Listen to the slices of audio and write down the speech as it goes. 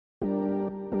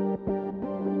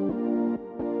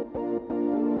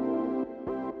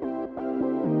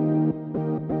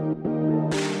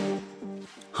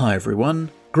Hi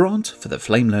everyone, Grant for the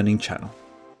Flame Learning channel.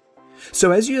 So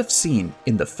as you have seen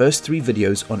in the first 3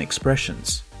 videos on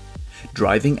expressions,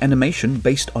 driving animation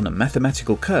based on a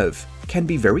mathematical curve can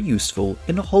be very useful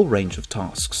in a whole range of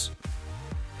tasks.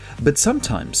 But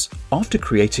sometimes, after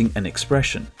creating an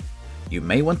expression, you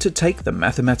may want to take the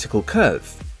mathematical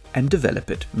curve and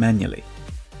develop it manually.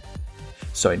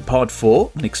 So in part 4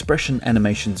 on expression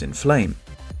animations in Flame,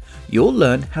 you'll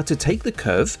learn how to take the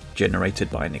curve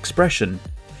generated by an expression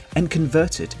and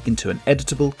convert it into an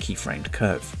editable keyframed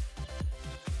curve.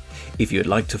 If you'd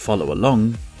like to follow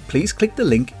along, please click the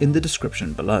link in the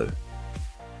description below.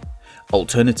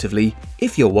 Alternatively,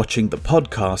 if you're watching the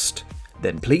podcast,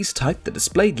 then please type the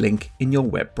displayed link in your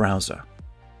web browser.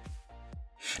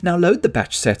 Now load the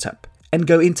batch setup and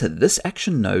go into this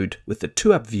action node with the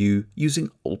 2-up view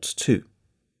using Alt-2.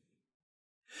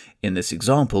 In this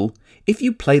example, if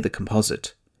you play the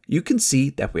composite, you can see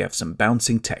that we have some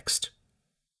bouncing text.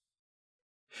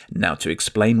 Now to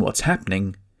explain what's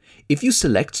happening, if you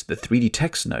select the 3D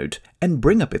text node and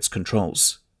bring up its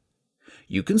controls,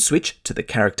 you can switch to the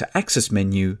character axis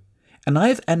menu, and I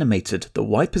have animated the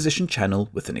Y position channel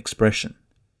with an expression.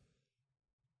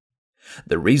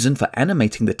 The reason for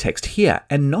animating the text here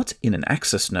and not in an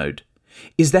axis node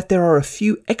is that there are a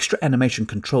few extra animation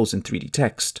controls in 3D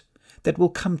text that we'll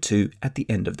come to at the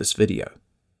end of this video.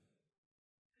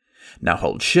 Now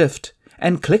hold Shift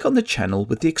and click on the channel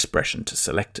with the expression to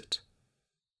select it.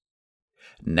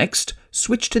 Next,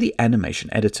 switch to the animation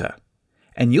editor,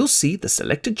 and you'll see the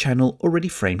selected channel already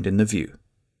framed in the view.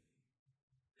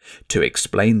 To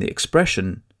explain the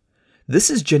expression, this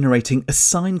is generating a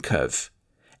sine curve,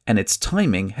 and its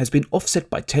timing has been offset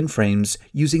by 10 frames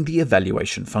using the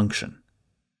evaluation function.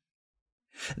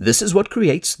 This is what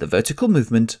creates the vertical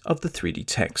movement of the 3D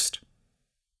text.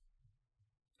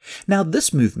 Now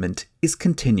this movement is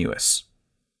continuous,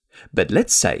 but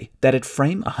let's say that at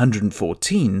frame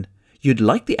 114 you'd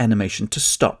like the animation to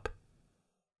stop.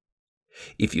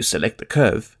 If you select the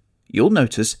curve, you'll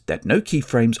notice that no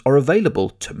keyframes are available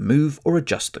to move or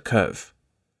adjust the curve.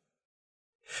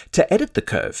 To edit the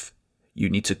curve, you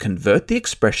need to convert the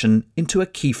expression into a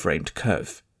keyframed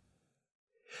curve.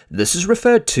 This is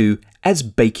referred to as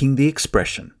baking the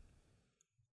expression.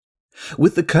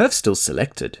 With the curve still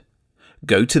selected,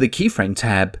 go to the Keyframe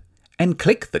tab and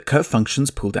click the Curve Functions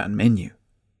pull-down menu.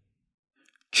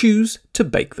 Choose to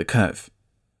bake the curve.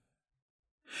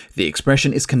 The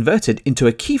expression is converted into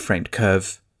a keyframed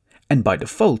curve, and by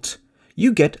default,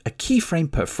 you get a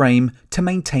keyframe per frame to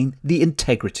maintain the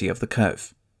integrity of the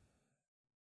curve.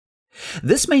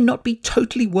 This may not be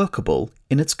totally workable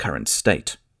in its current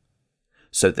state.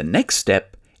 So the next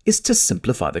step is to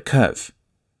simplify the curve.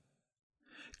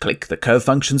 Click the Curve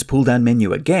Functions pull-down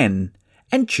menu again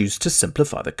and choose to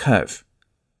simplify the curve.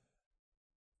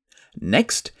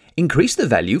 Next, increase the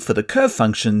value for the curve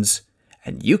functions,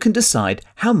 and you can decide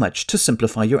how much to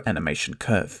simplify your animation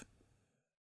curve.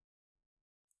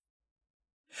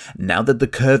 Now that the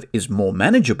curve is more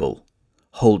manageable,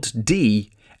 hold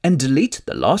D and delete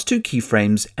the last 2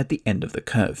 keyframes at the end of the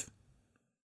curve.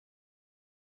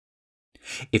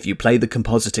 If you play the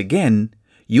composite again,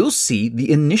 you'll see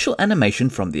the initial animation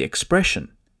from the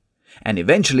expression, and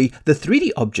eventually the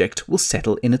 3D object will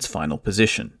settle in its final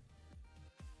position.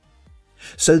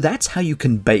 So that's how you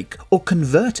can bake or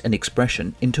convert an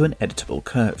expression into an editable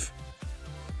curve.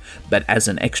 But as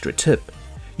an extra tip,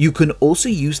 you can also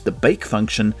use the bake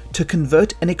function to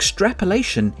convert an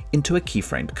extrapolation into a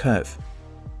keyframed curve.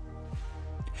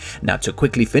 Now to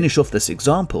quickly finish off this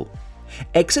example,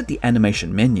 exit the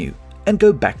animation menu and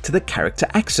go back to the character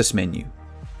axis menu.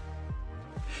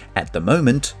 At the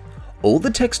moment, all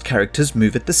the text characters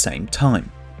move at the same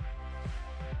time.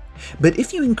 But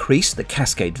if you increase the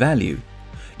cascade value,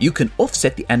 you can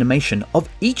offset the animation of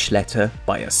each letter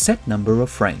by a set number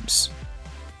of frames.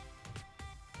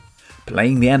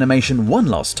 Playing the animation one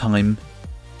last time,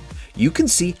 you can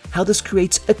see how this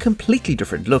creates a completely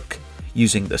different look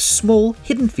using the small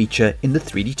hidden feature in the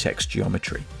 3D text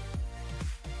geometry.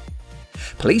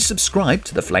 Please subscribe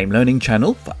to the Flame Learning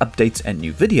channel for updates and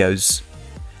new videos,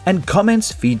 and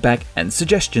comments, feedback and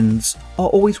suggestions are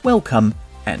always welcome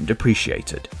and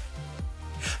appreciated.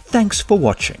 Thanks for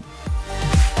watching.